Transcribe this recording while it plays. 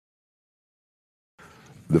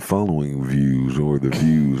The following views or the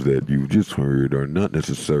views that you've just heard are not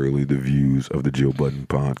necessarily the views of the Joe Budden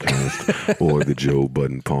podcast or the Joe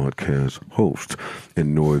Budden podcast host,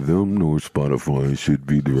 and nor them nor Spotify should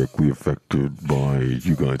be directly affected by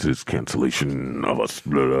you guys' cancellation of us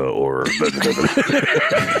or. Is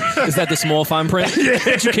that the small fine print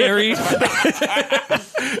that you carry? Yeah.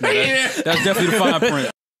 That's definitely the fine print.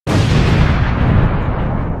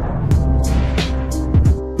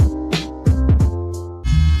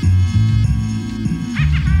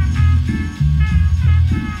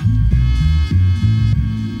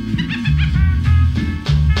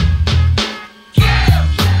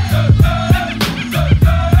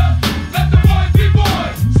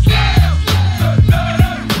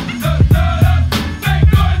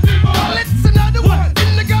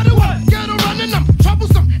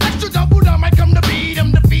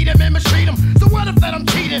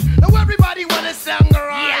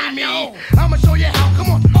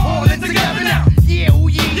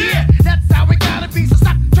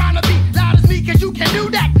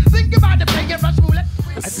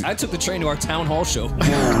 I took the train to our town hall show. A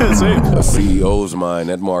CEO's mind,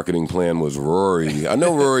 that marketing plan was Rory. I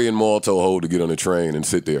know Rory and Malto hold to get on the train and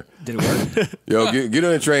sit there. Did it work? Yo, get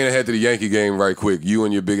on the train and head to the Yankee game right quick. You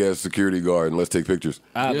and your big-ass security guard, and let's take pictures.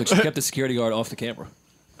 But you kept the security guard off the camera.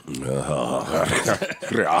 So it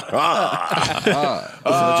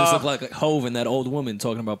just looked like Hove and that old woman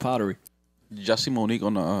talking about pottery. Did y'all see Monique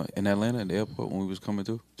on the in Atlanta at the airport when we was coming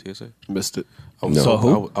through TSA? Missed it. Saw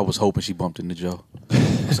who? I was hoping she bumped into Joe.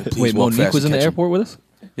 Like, wait, Monique was in the airport with us?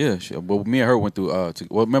 Yeah, well, me and her went through.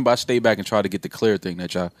 Well, remember I stayed back and tried to get the clear thing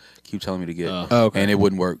that y'all keep telling me to get, okay. and it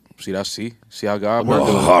wouldn't work. See how God works.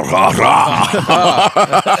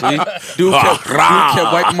 See, dude kept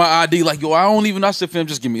wiping my ID like, yo, I don't even. I said, fam,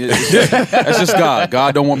 just give me. That's just God.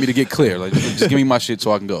 God don't want me to get clear. Like, just give me my shit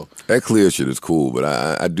so I can go. that clear shit is cool, but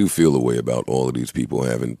I do feel a way about all of these people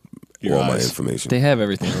having all my information. They have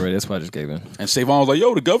everything already. That's why I just gave in. And Savon was like,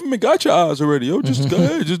 yo, the government got your eyes already. Yo, just go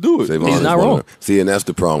ahead, just do it. He's not wrong. See, and that's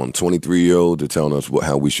the problem. 23-year-olds are telling us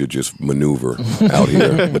how we should just maneuver out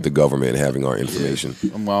here with the government having our information.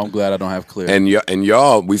 Well, I'm glad I don't have clear. And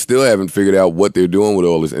y'all, we still haven't figured out what they're doing with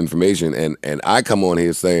all this information. And I come on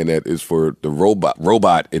here saying that it's for the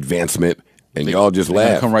robot advancement, and y'all just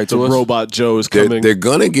laugh. Come right to The us. robot Joe is coming. They're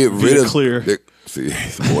gonna get rid of clear. See,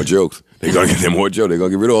 more jokes. They're gonna get more jokes. They're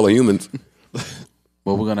gonna get rid of all the humans.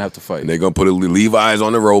 Well, we're gonna have to fight. And they're gonna put a Levi's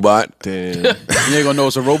on the robot. Damn. You ain't gonna know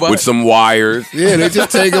it's a robot with some wires. Yeah, they're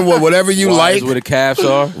just taking whatever you wires like. where the calves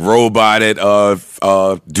are. Robot at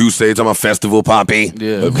Duce talking about Festival Poppy.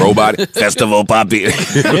 Yeah. Robot Festival Poppy.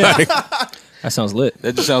 That sounds lit.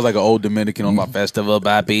 That just sounds like an old Dominican on my festival,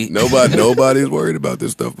 baby. Nobody's worried about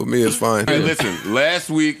this stuff, but me, it's fine. Hey, listen,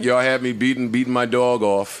 last week y'all had me beating my dog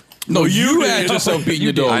off. No, you had yourself beating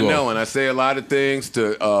your dog off. I know, and I say a lot of things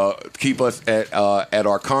to keep us at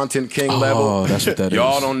our content king level. Oh, that's what that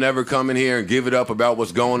Y'all is. don't never come in here and give it up about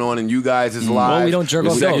what's going on in you guys' lives. Well, we don't jerk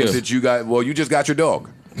the off second dogs. that you got. Well, you just got your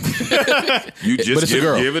dog. You But just it's a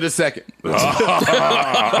girl. give it a second. Don't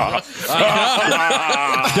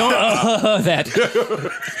that.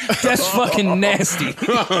 That's fucking nasty.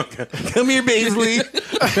 Come here, baisley.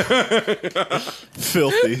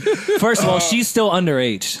 Filthy. First of all, she's still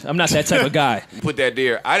underage. I'm not that type of guy. Put that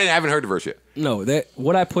there. I haven't heard the verse yet. No,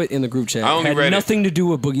 what I put in the group chat I only had read it. nothing to do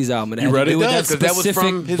with Boogie's album. It had read to it? do with It that does, 'cause that was specific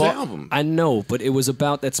from his bar. album. I know, but it was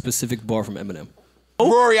about that specific bar from Eminem.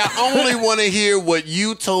 Rory, I only want to hear what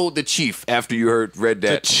you told the chief after you read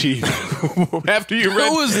that. Chief. After you read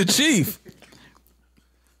Who was the chief?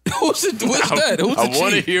 What's that? Who's I the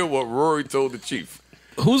want to chief? hear what Rory told the chief.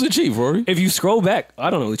 Who's the chief, Rory? If you scroll back, I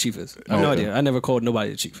don't know who the chief is. I have no idea. I never called nobody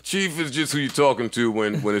the chief. Chief is just who you're talking to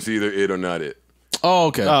when it's either it or not it. Oh,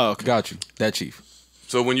 okay. Oh, okay. Got you. That chief.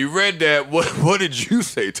 So when you read that, what did you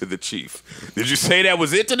say to the chief? Did you say that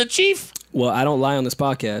was it to the chief? Well, I don't lie on this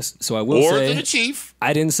podcast, so I will Or say to the chief?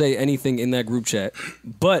 I didn't say anything in that group chat,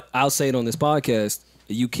 but I'll say it on this podcast.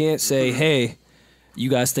 You can't say, hey, you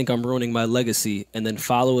guys think I'm ruining my legacy, and then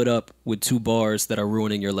follow it up with 2 bars that are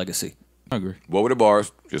ruining your legacy. I agree. What were the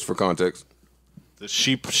bars, just for context? The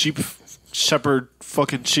shepherd,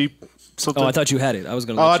 fucking sheep, something. Oh, I thought you had it. I was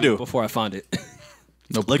going Oh, I to do. before I found it.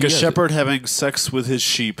 No, like a yes. shepherd having sex with his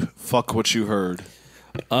sheep. Fuck what you heard.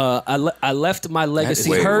 I left my legacy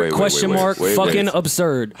Wait, hurt, wait, question mark, wait, fucking wait.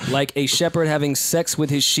 absurd. Like a shepherd having sex with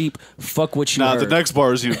his sheep, fuck what you Nah, heard. the next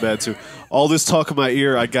bar is even bad too. All this talk in my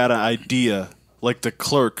ear, I got an idea. Like the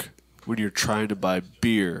clerk when you're trying to buy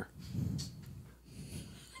beer.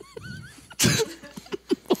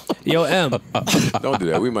 Yo, M. Don't do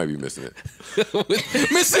that. We might be missing it.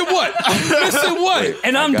 Missing what? Missing what?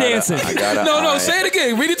 And I'm dancing. No, say it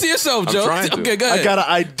again. Read it to yourself, Joe. Okay, go ahead. I got an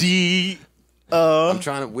ID. I'm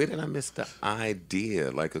trying to. Where did I miss the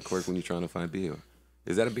idea? Like a quirk when you're trying to find beer.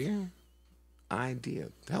 Is that a beer? Idea.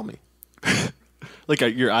 Tell me. Like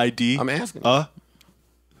your ID. I'm asking. You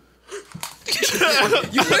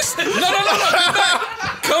missed it. No.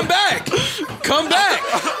 Come back. Come back.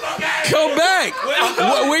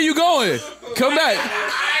 Where you going? Come back.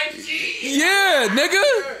 Yeah, nigga.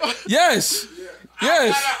 Yes,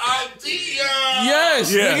 nigga.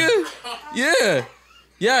 Yeah.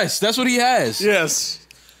 Yes, that's what he has. Yes.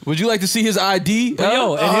 Would you like to see his ID? But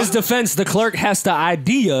yo, in his defense, the clerk has to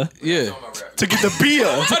ID ya. Yeah. To get the beer.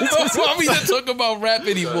 I know, why we not talking about rap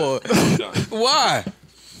anymore? Why?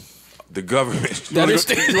 The government. You want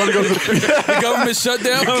to go to The government shut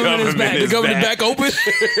down? The government back open?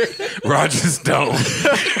 Roger Stone.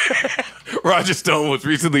 Roger Stone was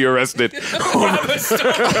recently arrested on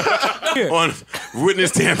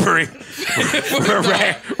witness tampering,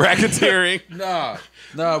 racketeering.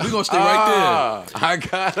 Nah, we gonna stay right there. I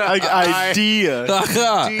got an idea.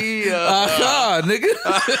 Nigga.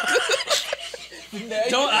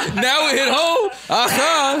 Now we hit home.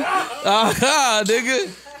 Nigga.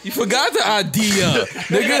 You forgot the idea,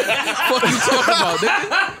 nigga. Fuck you talking about,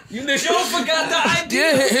 nigga? You forgot the idea.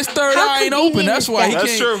 Yeah, his third eye ain't open. That's why he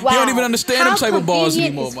can't. True. He don't even understand them type of bars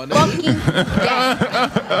anymore, my nigga.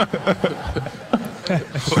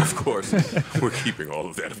 Of course. We're keeping all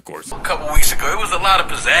of that, of course. A couple weeks ago, it was a lot of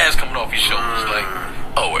pizzazz coming off your shoulders. Like,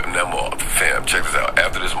 oh, and that more, fam, check this out.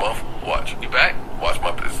 After this month, watch. You back? Watch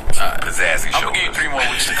my pizzazzy show. I'm gonna give you 3 more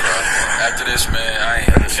weeks to cry. After this, man, I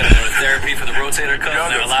ain't gonna go to therapy for the rotator cuff.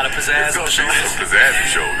 There are a lot of pizzazz. It's gonna be some pizzazzy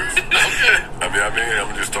shoulders. Okay. I mean,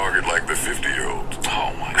 I'm just talking like the 50-year-olds.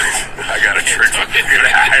 Oh my God. I got a trick. You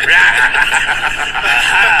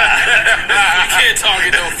can't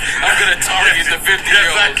target them. I'm gonna target the 50-year-olds.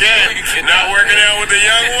 Yes, I can. Not working out with the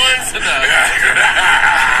young ones? No. You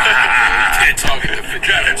can't target the 50-year-olds.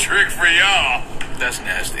 Got a trick for y'all. That's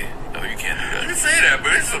nasty. No, you can't do that. You say that,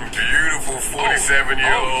 but it's some beautiful 47-year-olds.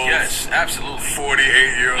 Oh, yes, absolutely.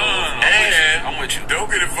 48-year-olds. I'm with you. Don't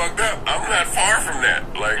get it fucked up. I'm not far from that.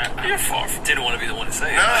 Like, you're far from. Didn't want to be the one to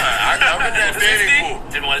say it. Nah, I'm in that dating pool.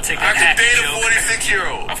 Didn't want to take I that can date a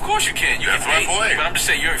 46-year-old. Of course you can. That's my point. But I'm just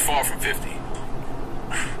saying you're far from 50.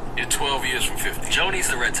 You're 12 years from 50. Joe needs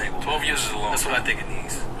the red table. 12 years is a long. That's what I think it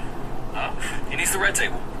needs. He needs the red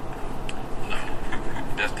table. No,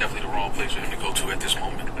 that's definitely the wrong place for him to go to at this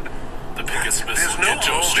moment. The biggest missile. There's no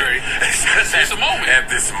Joe straight. There's a moment. At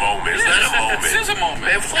this moment. It's not a moment. There's a moment.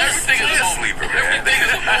 Man, everything is a sleeper, man. Everything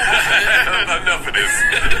is a moment. Enough of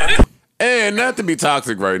this. And not to be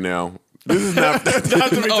toxic right now. This is not to be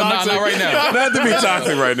toxic. Not right now. Not to be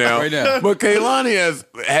toxic right now. Right now. But Kehlani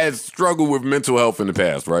has struggled with mental health in the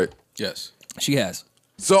past, right? Yes. She has.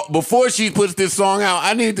 So before she puts this song out,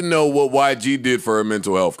 I need to know what YG did for her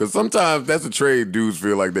mental health. Because sometimes that's a trade dudes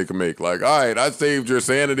feel like they can make. Like, all right, I saved your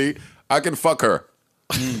sanity. I can fuck her.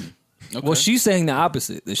 Okay. Well, she's saying the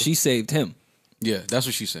opposite, that she saved him. Yeah, that's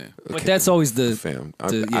what she's saying. But that's always the... Fam,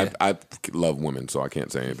 yeah. I love women, so I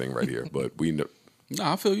can't say anything right here. But we know...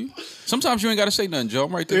 Nah, I feel you. Sometimes you ain't got to say nothing, Joe.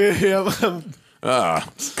 I'm right there. Yeah.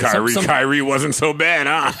 Kyrie wasn't so bad,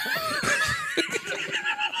 huh?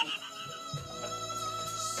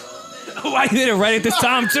 Why you did it right at this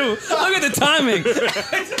time, too? Look at the timing.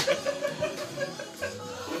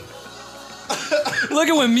 Look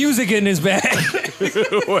at when music in his bag.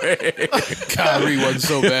 Kyrie wasn't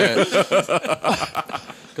so bad.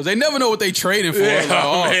 Because they never know what they traded for. Yeah,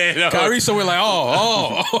 like, man, no. Kyrie somewhere like,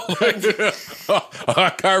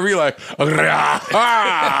 Kyrie like,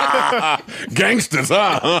 Gangsters,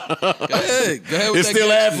 huh? Go ahead with It's that still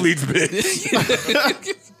game. athletes,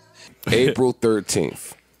 bitch. April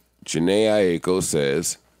 13th, jhene Aiko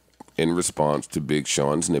says, in response to Big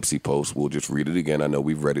Sean's Nipsey post, we'll just read it again. I know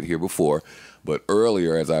we've read it here before, but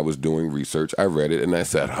earlier as I was doing research, I read it and I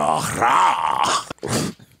said,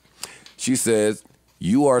 she says,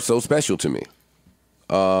 you are so special to me,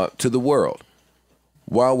 to the world.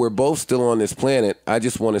 While we're both still on this planet, I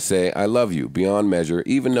just want to say I love you beyond measure,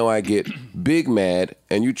 even though I get big mad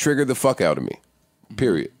and you trigger the fuck out of me,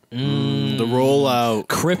 period. The rollout.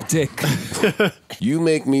 Cryptic. You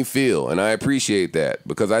make me feel, and I appreciate that,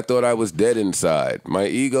 because I thought I was dead inside. My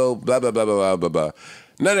ego, blah, blah, blah, blah, blah, blah, blah.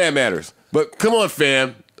 None of that matters. But come on,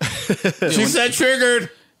 fam. She said triggered.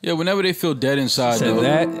 Yeah, whenever they feel dead inside, Said though,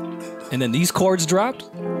 that, and then these chords dropped.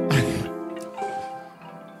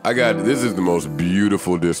 This is the most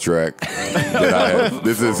beautiful diss track that I have.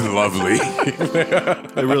 This is lovely.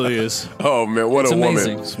 It really is. Oh man, what It's a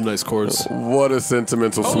amazing. woman! Some nice chords. What a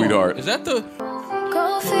sentimental sweetheart. Is that the?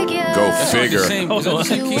 Go figure. Go That's not the figure. same. Is that the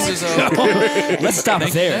same keys as? Let's stop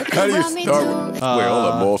there. How do you start? Wait, hold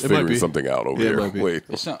up. Ball's it might figuring be. something out over Yeah, it here. might be. Wait.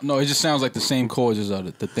 No, it just sounds like the same chords as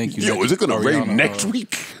the thank you. Yo, is it gonna rain Ariana, next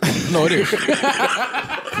week? No, it is.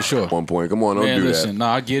 For sure. 1 point. Come on, don't Man, do listen. No,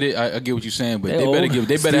 I get it. I get what you're saying, but They they old.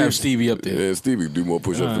 better have Stevie up that. there. Yeah, Stevie do more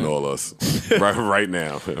push-ups than all us right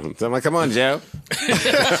now. So I'm like, come on, Joe.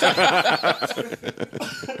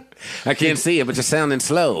 I can't see it, but you're sounding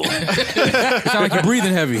slow. Sound like you're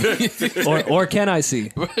breathing heavy. Or can I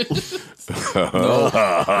see? No,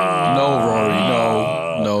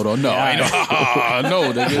 Rory. No. I know.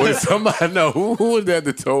 No, nigga. Wait, somebody know who was that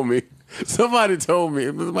told me? Somebody told me,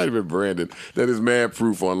 it might have been Brandon, that is mad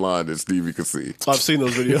proof online that Stevie could see. I've seen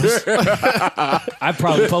those videos. I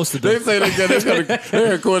probably posted They them. say they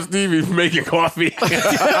record Stevie making coffee.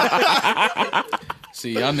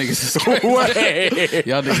 See, y'all niggas is crazy. Wait.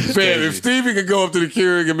 Y'all niggas is Man, crazy. if Stevie could go up to the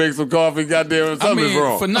Keurig and make some coffee, goddamn, something's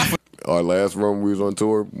wrong. for nothing. Our last run, we was on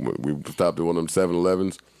tour. We stopped at one of them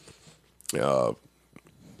 7-Elevens. Y'all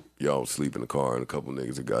was asleep in the car, and a couple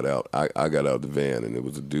niggas that got out. I got out the van, and there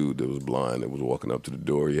was a dude that was blind that was walking up to the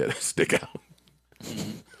door. He had a stick out.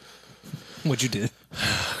 What you did?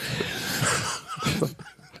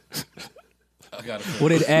 I got it. What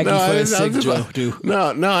did Aggie for the sick Joe do?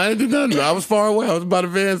 No, I didn't do nothing. I was far away. I was by the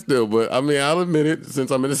van still, but I mean, I'll admit it, since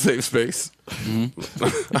I'm in a safe space.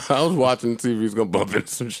 I was watching to see if he was gonna bump into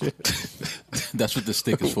some shit. That's what the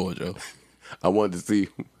stick is for, Joe. I wanted to see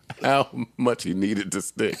how much he needed to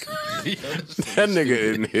stick. That nigga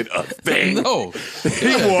didn't hit a thing. No.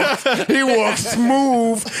 He walked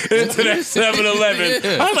smooth into that 7-Eleven.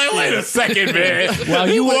 Yeah. I was like, wait a second, man. Well,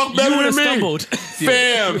 he you walked better would have than me. stumbled.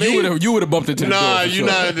 Fam, You would have bumped into the door. Nah, for you sure.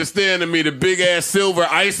 not understanding me. The big ass silver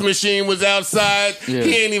ice machine was outside. Yeah.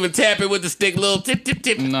 He ain't even tap it with the stick, little tip, tip,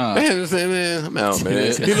 tip. Nah. Man, I'm saying, man, I'm out, man.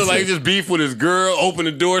 Yeah. He looked like he just beefed with his girl, opened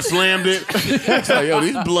the door, slammed it. It's like, yo,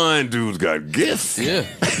 these blind dudes got gifts. Yeah.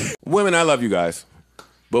 Women, I love you guys,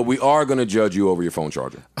 but we are going to judge you over your phone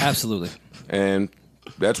charger. Absolutely. And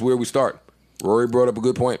that's where we start. Rory brought up a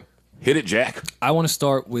good point. Hit it, Jack. I want to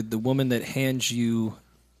start with the woman that hands you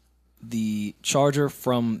the charger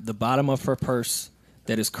from the bottom of her purse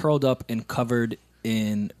that is curled up and covered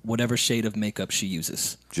in whatever shade of makeup she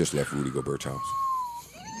uses. Just left Rudy Gobert's house.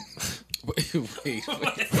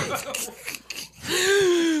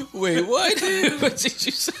 Wait, what? What did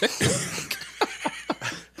you say?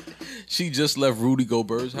 She just left Rudy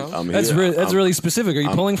Gobert's house? That's really specific. Are you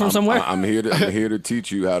pulling from somewhere? I'm here to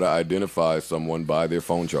teach you how to identify someone by their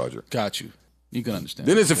phone charger. Got you. You can understand.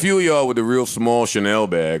 Then there's a few of y'all with the real small Chanel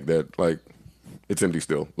bag that, like, it's empty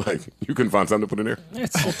still. Like, you couldn't find something to put in there.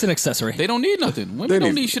 It's an accessory. They don't need nothing. Women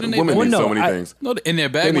don't need shit in their Women bag. need Well, so no, many I- things. No, in their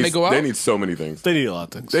bag when they go out. They need so many things. They need a lot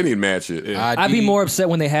of things. They need mad shit. I'd be more upset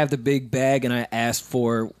when they have the big bag and I ask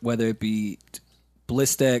for whether it be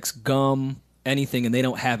Blistex, gum, anything, and they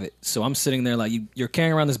don't have it. So I'm sitting there like, you're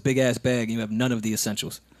carrying around this big ass bag and you have none of the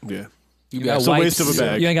essentials. Yeah. You got It's a wipes, waste of a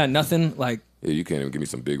bag. You ain't got nothing. Like, Yeah, you can't even give me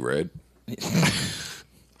some Big Red.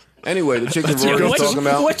 Anyway, the chick that Rory was what, talking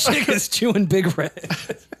about. what chick is chewing Big Red?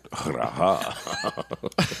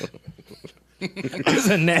 That's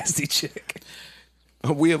a nasty chick.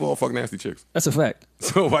 We have all fuck nasty chicks. That's a fact.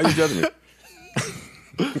 So why you judging me?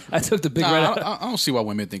 I took the Big Red Nah, out. I don't see why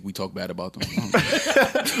women think we talk bad about them.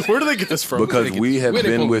 Where do they get this from? Because we have where they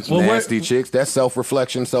been pull with this from? nasty chicks. That's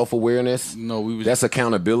self-reflection, self-awareness. No, we was. That's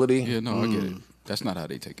accountability. Yeah, no, I get it. That's not how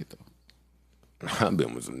they take it though. I've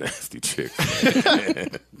been with some nasty chicks.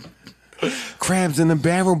 Crabs in the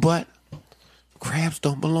barrel, but crabs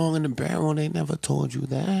don't belong in the barrel. They never told you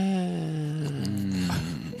that.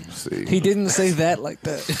 See, He didn't say that like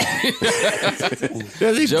that.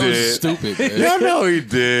 yes, he Joe's did. stupid. Man. Yeah, I know he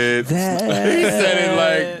did. He said it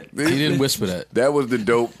like He didn't whisper that. That was the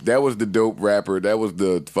dope. That was the dope rapper. That was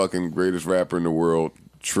the fucking greatest rapper in the world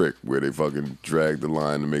trick where they fucking drag the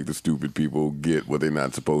line to make the stupid people get what they're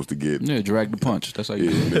not supposed to get. Yeah, drag the punch. That's how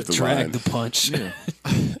you do it. Miss the Drag line. the punch. Yeah.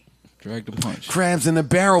 Drag the punch. Crabs in the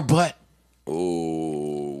barrel, but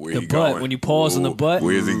oh, where The he butt, going? when you pause in the butt.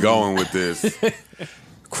 Where's he going with this?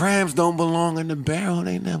 Crabs don't belong in the barrel.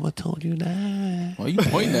 They never told you that. Why you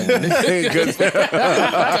pointing at me?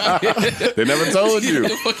 They never told you.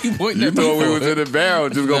 What the fuck you pointing You at me thought we for? was in the barrel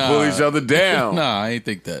just gonna pull each other down. Nah, I ain't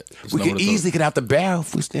think that. That's We not can what I thought. easily get out the barrel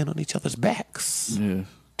if we stand on each other's backs. Yeah,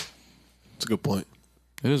 That's a good point.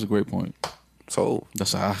 it is a great point. So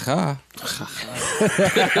That's a aha.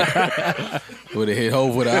 Would have hit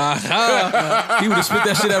Hov with a aha. He would have spit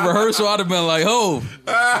that shit at rehearsal. I'd have been like, Hov.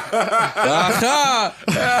 Aha.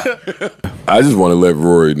 I just want to let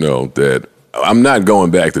Rory know that I'm not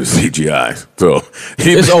going back to the CGI. So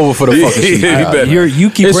It's over for the fucking CGI. You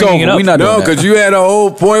keep bringing it up. We not no, doing that. because you had a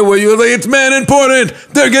whole point where you were like, it's man important.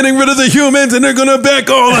 They're getting rid of the humans and they're going to back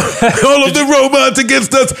all of the robots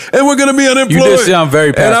against us and we're going to be unemployed. You did sound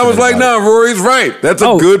very passionate. And I was like, about no, Rory's right. That's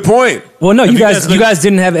a good point. Well, no, you guys guys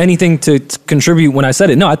didn't have anything to contribute when I said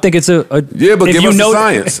it. No, I think it's a Yeah, but if give you us the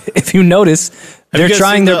science. If you notice, they're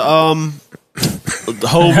trying to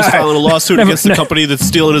Hov is filing a lawsuit against the company that's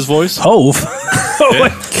stealing his voice. Hov.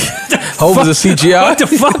 Hov is a CGI? What the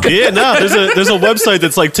fuck? Yeah, no, there's a website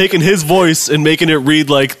that's like taking his voice and making it read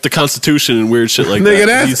like the Constitution and weird shit like Nigga,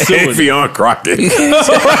 that. He's that's suing. Affion Crockett. That's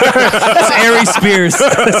Ari Spears.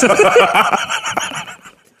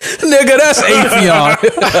 Nigga, that's Affion.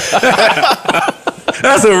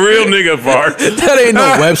 That's a real nigga part. That ain't no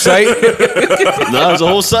website. No, there's a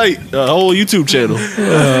whole site, a whole YouTube channel.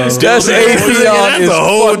 That's Affion. That's a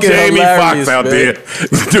whole Jamie hilarious, Foxx out man. there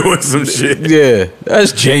doing some shit. Yeah,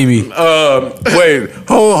 that's Jamie. Wait,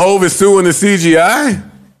 Hov is suing the CGI?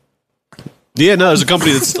 Yeah, no, there's a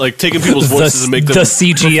company that's like taking people's voices and make them the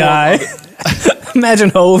CGI. Imagine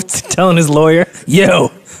Hov telling his lawyer, "Yo,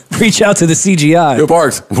 reach out to the CGI." Yo,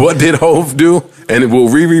 Parks, what did Hov do? And will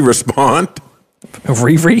Riri respond?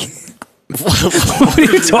 Riri? What are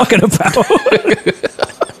you talking about?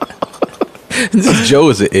 Joe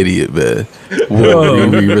is an idiot, man.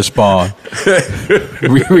 Riri respond.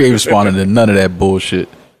 Riri ain't responding to none of that bullshit.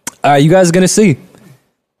 All right, you guys are going to see.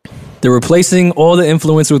 They're replacing all the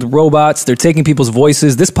influence with robots. They're taking people's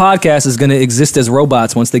voices. This podcast is going to exist as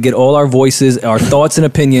robots once they get all our voices, our thoughts and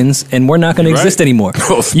opinions, and we're not going to exist anymore.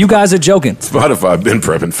 You guys are joking. Spotify been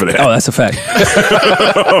prepping for that. Oh, that's a fact.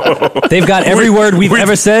 They've got every word we've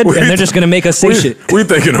ever said, and they're just going to make us say shit. We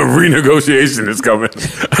thinking a renegotiation is coming.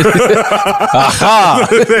 Aha!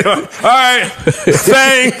 All right,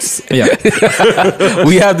 thanks. Yeah.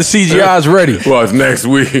 We have the CGIs ready. Well, it's next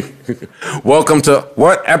week. Welcome to,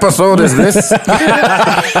 what episode is this?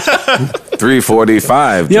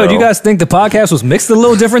 345. Yo, Joe. do you guys think the podcast was mixed a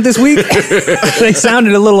little different this week? They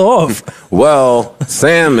sounded a little off. Well,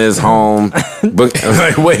 Sam is home. But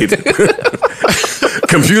like, wait.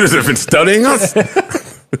 Computers have been studying us?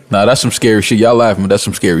 Nah, that's some scary shit. Y'all laughing, but that's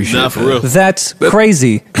some scary shit. Nah, for real. That's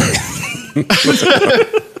crazy.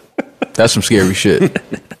 That's some scary shit.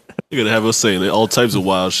 You're gonna have us saying all types of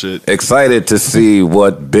wild shit. Excited to see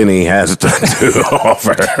what Benny has to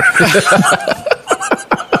offer.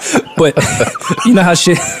 But you know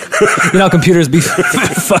how computers be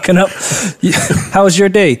fucking up. How was your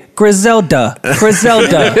day? Griselda. Yeah.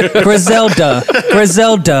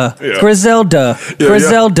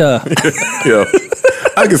 Yo,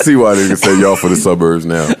 I can see why they can say y'all for the suburbs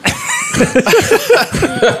now.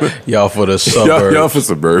 Y'all for the suburbs. Y'all for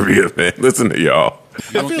suburbia, man. Listen to y'all.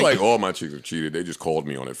 I feel like all my chicks are cheated. They just called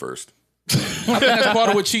me on it first. I think that's part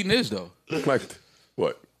of what cheating is, though. Like,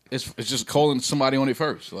 what? It's just calling somebody on it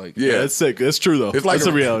first. Like, Yeah, that's sick. That's true though. It's like that's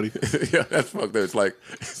a reality. Yeah, that's fucked up. It's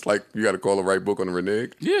like you got to call the right book on the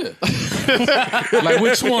renege. yeah. Like,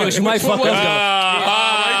 which one? You might fuck up.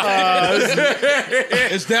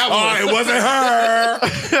 It's that one. Oh, it wasn't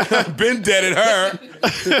her. Been dead at her.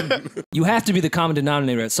 You have to be the common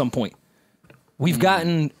denominator at some point. We've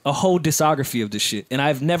gotten a whole discography of this shit, and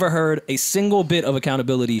I've never heard a single bit of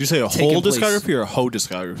accountability. Did you say a taking whole place. discography or a hoe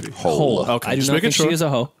discography? Whole. Okay, I do just not making think sure. she is a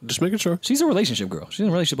hoe. Just making sure. She's a relationship girl. She's in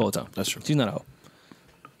a relationship all the time. That's true. She's not a hoe.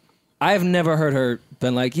 I have never heard her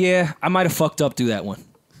been like, yeah, I might have fucked up through that one.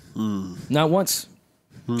 Not once.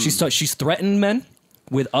 She's threatened men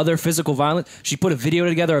with other physical violence. She put a video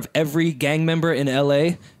together of every gang member in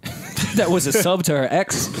L.A. that was a sub to her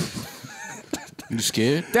ex. You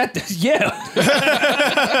scared? Yeah.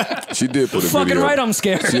 She did put a Fucking video. right, I'm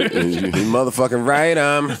scared. You motherfucking right,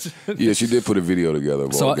 Yeah, she did put a video together.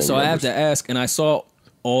 Of all gang So I have members. to ask, and I saw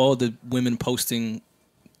all the women posting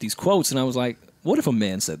these quotes, and I was like, what if a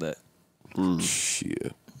man said that?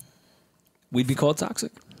 Shit. We'd be called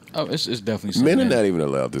toxic. Oh, it's definitely something. Men are not even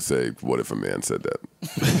allowed to say, what if a man said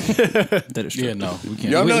that? That is true. Yeah, no. We can't.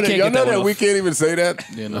 Y'all know can't that, get y'all know that that one we off. can't even say that?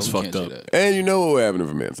 Yeah, no, That's we fucked can't up. say that. And you know what would happen if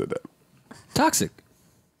a man said that? Toxic.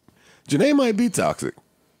 Jhene might be toxic.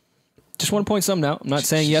 Just want to point something out. I'm not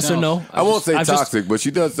saying she yes or sounds- no. I won't say I've just- toxic, but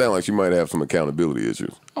she does sound like she might have some accountability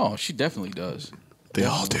issues. Oh, she definitely does. They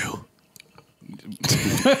all do.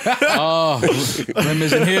 Oh, Rem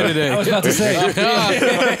isn't here today. I was about to say.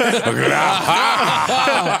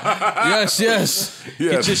 Yes.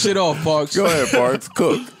 Get your shit off, Parks. Go ahead, Parks.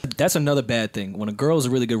 Cook. That's another bad thing. When a girl's a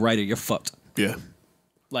really good writer, you're fucked. Yeah.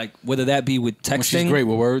 Like, whether that be with texting. When she's great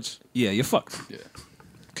with words. Yeah, you're fucked. Yeah.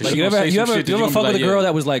 Like, you ever fuck with a girl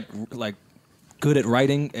that was like good at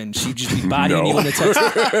writing and she'd just be bodying you in the text?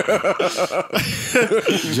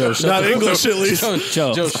 Joe, shut Not up. English at least.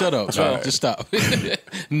 Joe, Joe, shut up. Joe, just stop.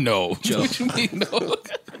 No. Joe. What you mean, no?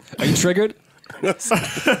 Are you triggered?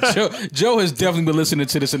 Joe has definitely been listening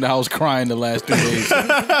to this in the house crying the last 3 days.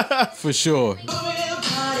 For sure.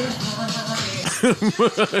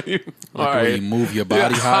 All right. Move your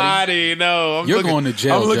body, hottie. No, You're going to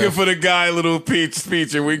jail, I'm looking Jeff. for the guy, little Peach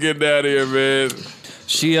speech, and we getting out of here, man.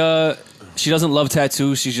 She doesn't love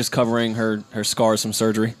tattoos. She's just covering her scars from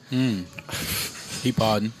surgery. He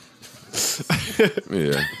pardon.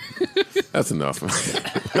 Yeah, that's enough.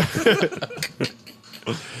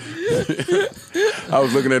 I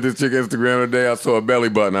was looking at this chick Instagram today. I saw a belly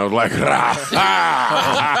button. I was like,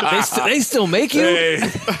 They still make you? hey.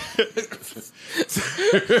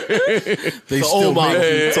 They It's old model.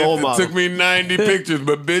 Hey, It's old it model. took me 90 pictures,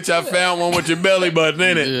 but bitch, I found one with your belly button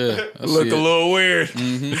in it. Yeah, I Looked see a it. little weird.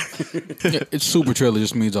 Yeah, it's super trailer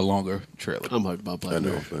just means a longer trailer. I'm hyped about Black I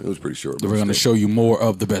know. Mirror. It was pretty short. We're going to show you more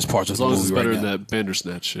of the best parts of As the long as movie it's better right than now. that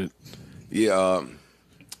Bandersnatch shit. Yeah,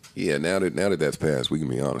 yeah. Now that that's passed, we can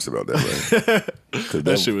be honest about that, right? 'Cause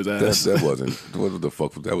That shit was ass. That wasn't. What the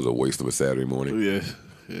fuck? That was a waste of a Saturday morning. Yeah.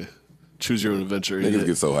 Choose your own adventure. Niggas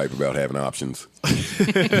get so hyped about having options.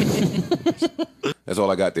 That's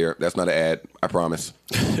all I got there. That's not an ad. I promise.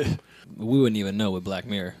 We wouldn't even know with Black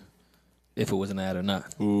Mirror if it was an ad or not.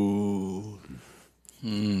 Ooh.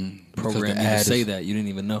 Program you to say that. You didn't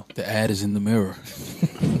even know. The ad is in the mirror.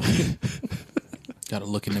 Got to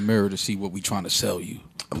look in the mirror to see what we trying to sell you.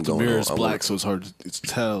 The mirror is black, so it's hard to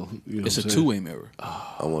tell. You know It's a what I'm saying? two-way mirror.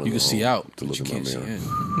 I want You can see out, to but look you in my can't see mirror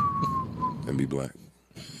in. and be black.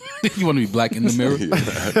 You want to be black in the mirror?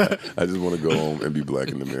 I just want to go home and be black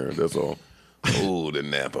in the mirror. That's all. Oh, the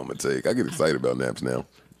nap I'm gonna take. I get excited about naps now.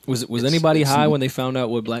 Was anybody high when they found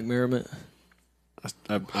out what Black Mirror meant?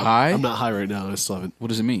 High? I'm not high right now. I still haven't. What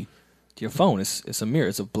does it mean? Your phone. It's a mirror.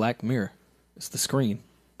 It's a black mirror. It's the screen.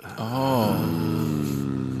 Oh.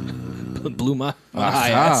 Blew my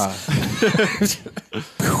high ass.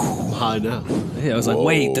 I'm high now. Yeah, I was like,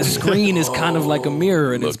 wait, the screen is kind of like a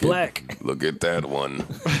mirror and it's black. Look at that one.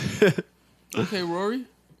 Okay, Rory.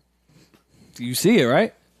 You see it,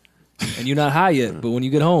 right? And you're not high yet, but when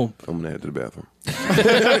you get home. I'm gonna head to the bathroom.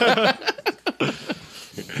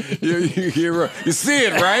 You see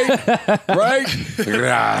it, right? Right? Good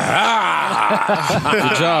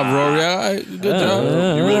job, Rory. All right. Good job.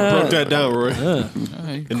 You really broke that down, Roy. All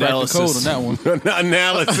right. Analysis. Cracked the code on that one.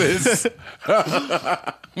 Analysis.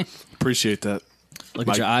 Appreciate that. Look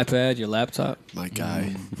at your iPad, your laptop. My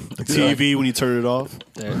guy. The TV when you turn it off.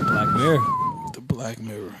 There, Black Mirror. The Black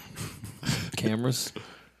Mirror. Cameras.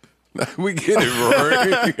 We get it,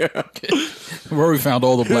 Rory. Rory found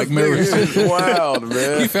all the black mirrors. It's wild,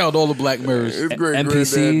 man. He found all the black mirrors. His great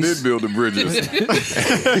NPCs. granddad did build the bridges.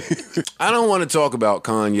 I don't want to talk about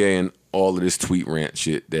Kanye and all of this tweet rant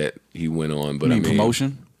shit that he went on, but You I mean mean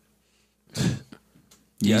promotion?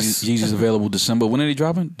 Yes. Yeezy's available December. When are they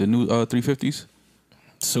dropping? The new 350s?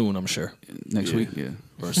 Soon, I'm sure. Next week? Yeah.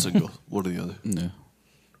 Or a single. One or the other. Yeah.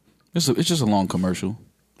 It's just a long commercial.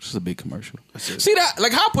 It's just a big commercial. See that?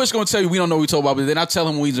 Like, how Push gonna tell you we don't know what we talk about, but then I tell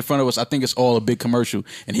him when he's in front of us, I think it's all a big commercial,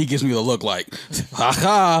 and he gives me the look like, ha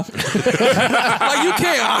ha. Like, you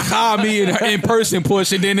can't ha ha me in person,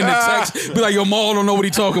 Push, and then in the text be like, yo, Maul don't know what he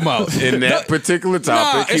talking about. in that particular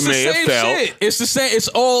topic, it's he may the have same felt. shit. It's the same. It's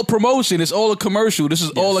all promotion. It's all a commercial. This is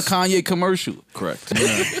all a Kanye commercial. Correct.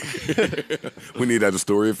 We need that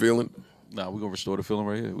distorted feeling. Nah, we're gonna restore the feeling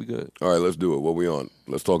right here. We good. All right, let's do it. What we on?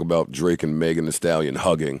 Let's talk about Drake and Megan Thee Stallion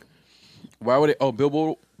hugging. Why were they? Oh,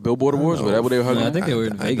 Billboard Awards. Was that what they were hugging? No, I think they were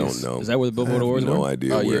in I Vegas. don't know. Is that where the Billboard Awards No were?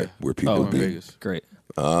 idea Oh, where, yeah. where people Oh, be. Vegas. Great.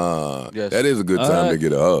 Yes. That is a good time to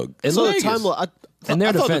get a hug. It So the looked, time, I in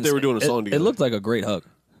their thought defense, that they were doing a song it together. looked like a great hug.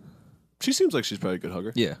 She seems like she's probably a good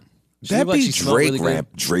hugger. Yeah. She That looked like be she smelled Drake really good.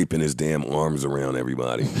 draping his damn arms around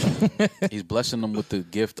everybody. He's blessing them with the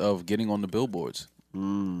gift of getting on the billboards.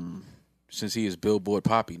 Since he is Billboard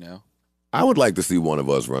Papi now. I would like to see one of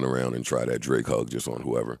us run around and try that Drake hug just on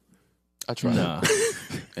whoever. I tried. Nah.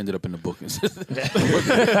 Ended up in the bookings.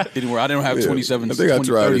 Didn't work. I didn't have 27, I think I 20,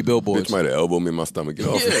 tried 30 it. billboards. Bitch might have elbowed me in my stomach. Get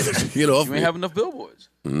off Yeah. me. Get off You me. ain't have enough billboards.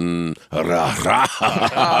 Rah,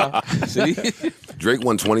 rah. See? Drake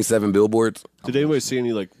won 27 billboards. Did anybody see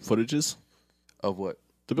any like footages? Of what?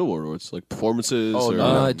 The Billboard Awards, like performances. Oh, or,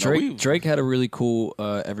 no. Drake had a really cool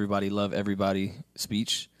 "Everybody Love Everybody"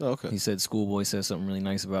 speech. Oh, okay. He said Schoolboy said something really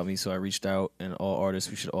nice about me, so I reached out, and all artists,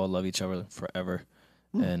 we should all love each other forever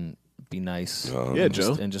and be nice. Yeah,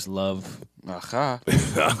 Joe. And just love. Aha,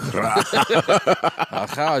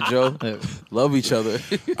 Joe. Love each other.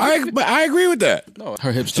 I agree with that. No,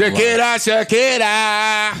 her hips. Check it out, check it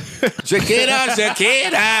out. Check it out, check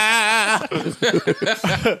it out.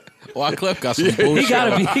 Wyclef got some bullshit. He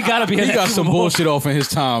gotta be. He got some bullshit off in his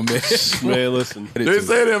time, man. Man, listen. They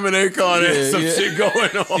say them and Akon had some yeah. shit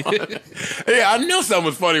going on. Yeah, I knew something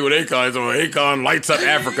was funny with Akon. So Akon lights up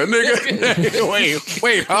Africa, nigga.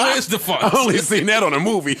 wait, huh? Where's the fun? I only seen that on a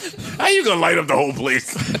movie. How you gonna light up the whole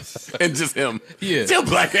place? And just him. Yeah. Still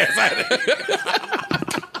black ass out of it.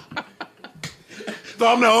 So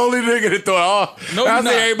I'm the only nigga that thought, No, I you're see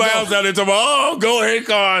not. everybody else out there talking about, oh, go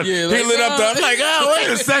Akon. Yeah, He like, lit up the, I'm like, oh, wait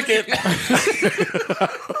a second.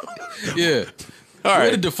 Yeah. All Where right.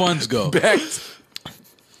 did the funds go? Back.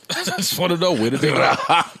 I just want to know where did they go?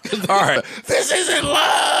 All right. This isn't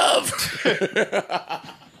love.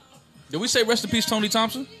 Did we say rest in peace, Tony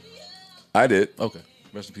Thompson? I did. Okay.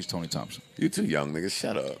 Rest in peace, Tony Thompson. You too young, nigga.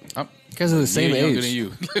 Shut up. You guys are the same Younger age. than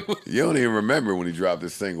you. You don't even remember when he dropped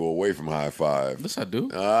this single Away from High Five. Yes, I do.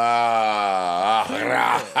 I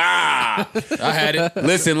had it.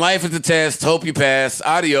 Listen, life is a test. Hope you pass.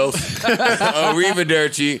 Adios.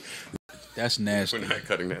 Arrivederci. That's nasty. We're not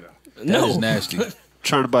cutting that out. That is nasty.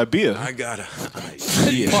 Trying to buy beer. I gotta.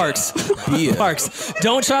 Yeah. Parks. Yeah. Parks.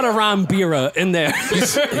 Don't try to rhyme Bira in there.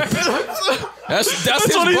 That's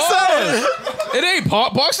his what he bar. said. It ain't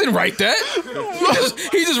Parks didn't write that.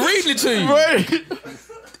 He just reading it to you. Right.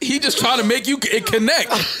 He just trying to make it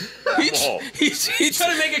connect. He's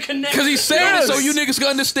trying to make it connect. because he's saying it so you niggas can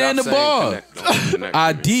understand the bar.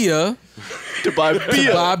 Idea To buy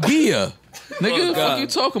beer. by beer. Nigga, what the fuck you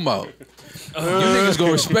talking about? You niggas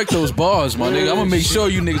gonna respect those bars, my nigga. I'm gonna make sure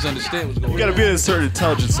you niggas understand what's going on. You gotta be at a certain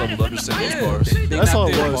intelligence level to understand those bars. That's all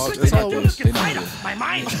it was. That's all it was. My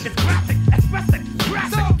mind is graphic, expressive,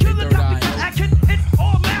 graphic, killer graphic, action, it's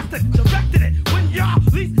all mastered. Directed it when y'all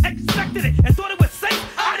least expected it and thought it was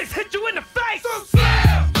safe. I just hit you in the face. So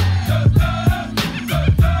slam!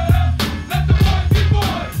 Let the boys be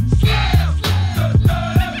boys. Slam!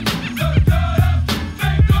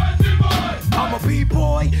 I'm a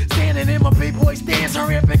b-boy, standing in my b-boy stance.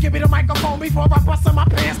 Hurry up and give me the microphone before I bust in my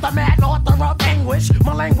pants. The mad author of anguish,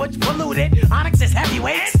 my language polluted. Onyx is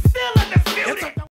heavyweights.